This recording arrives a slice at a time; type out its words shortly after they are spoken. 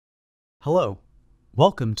Hello,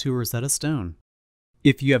 welcome to Rosetta Stone.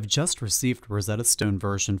 If you have just received Rosetta Stone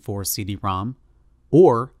version 4 CD-ROM,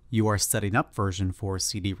 or you are setting up version 4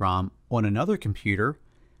 CD-ROM on another computer,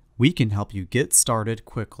 we can help you get started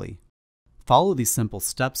quickly. Follow these simple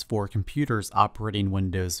steps for computers operating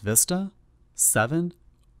Windows Vista, 7,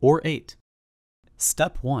 or 8.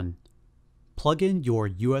 Step 1. Plug in your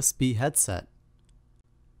USB headset.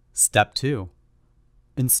 Step 2.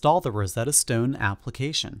 Install the Rosetta Stone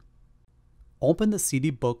application. Open the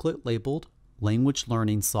CD booklet labeled Language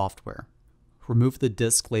Learning Software. Remove the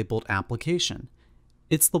disk labeled Application.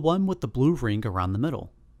 It's the one with the blue ring around the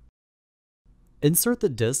middle. Insert the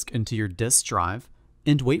disk into your disk drive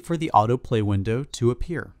and wait for the autoplay window to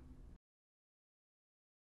appear.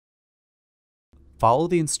 Follow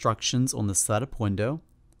the instructions on the setup window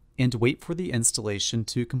and wait for the installation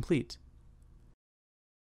to complete.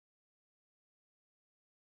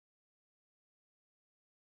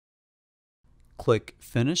 Click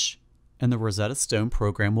Finish and the Rosetta Stone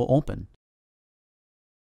program will open.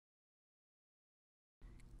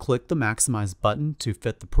 Click the Maximize button to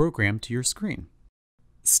fit the program to your screen.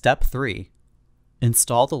 Step 3.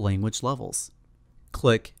 Install the language levels.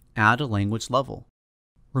 Click Add a language level.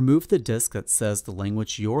 Remove the disk that says the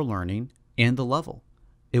language you're learning and the level.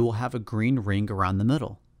 It will have a green ring around the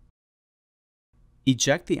middle.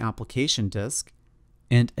 Eject the application disk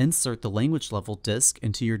and insert the language level disk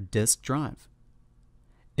into your disk drive.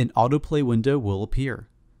 An autoplay window will appear.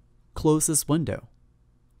 Close this window.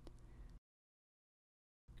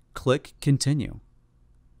 Click Continue.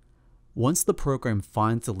 Once the program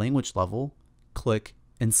finds the language level, click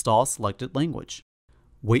Install Selected Language.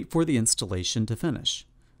 Wait for the installation to finish.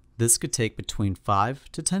 This could take between 5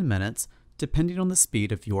 to 10 minutes depending on the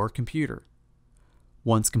speed of your computer.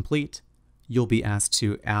 Once complete, you'll be asked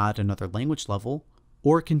to add another language level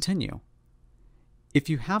or continue. If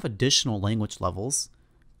you have additional language levels,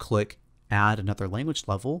 click Add another language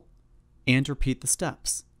level and repeat the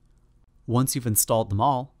steps. Once you've installed them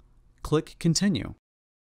all, click Continue.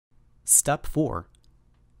 Step 4.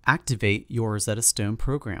 Activate your Rosetta Stone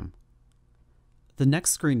program. The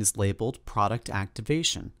next screen is labeled Product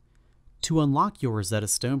Activation. To unlock your Rosetta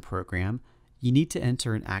Stone program, you need to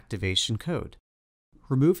enter an activation code.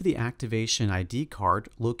 Remove the activation ID card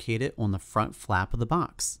located on the front flap of the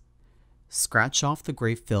box. Scratch off the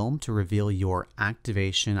gray film to reveal your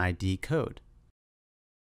activation ID code.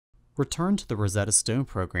 Return to the Rosetta Stone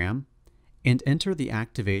program and enter the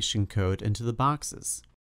activation code into the boxes.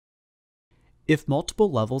 If multiple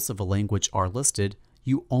levels of a language are listed,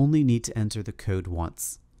 you only need to enter the code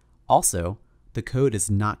once. Also, the code is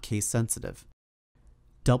not case sensitive.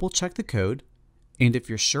 Double check the code, and if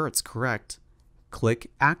you're sure it's correct, click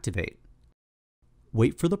Activate.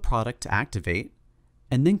 Wait for the product to activate,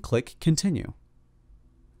 and then click Continue.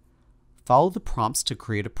 Follow the prompts to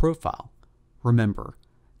create a profile. Remember,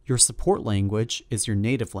 your support language is your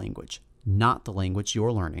native language, not the language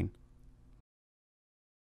you're learning.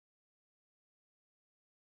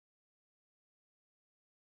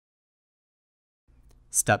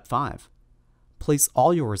 Step 5. Place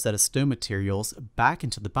all your Rosetta Stone materials back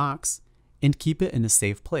into the box and keep it in a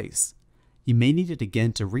safe place. You may need it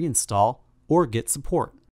again to reinstall or get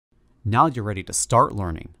support. Now you're ready to start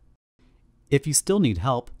learning. If you still need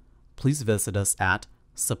help, please visit us at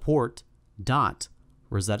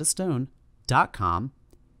support.rosettastone.com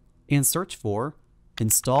and search for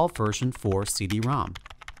Install version 4 CD-ROM.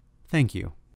 Thank you.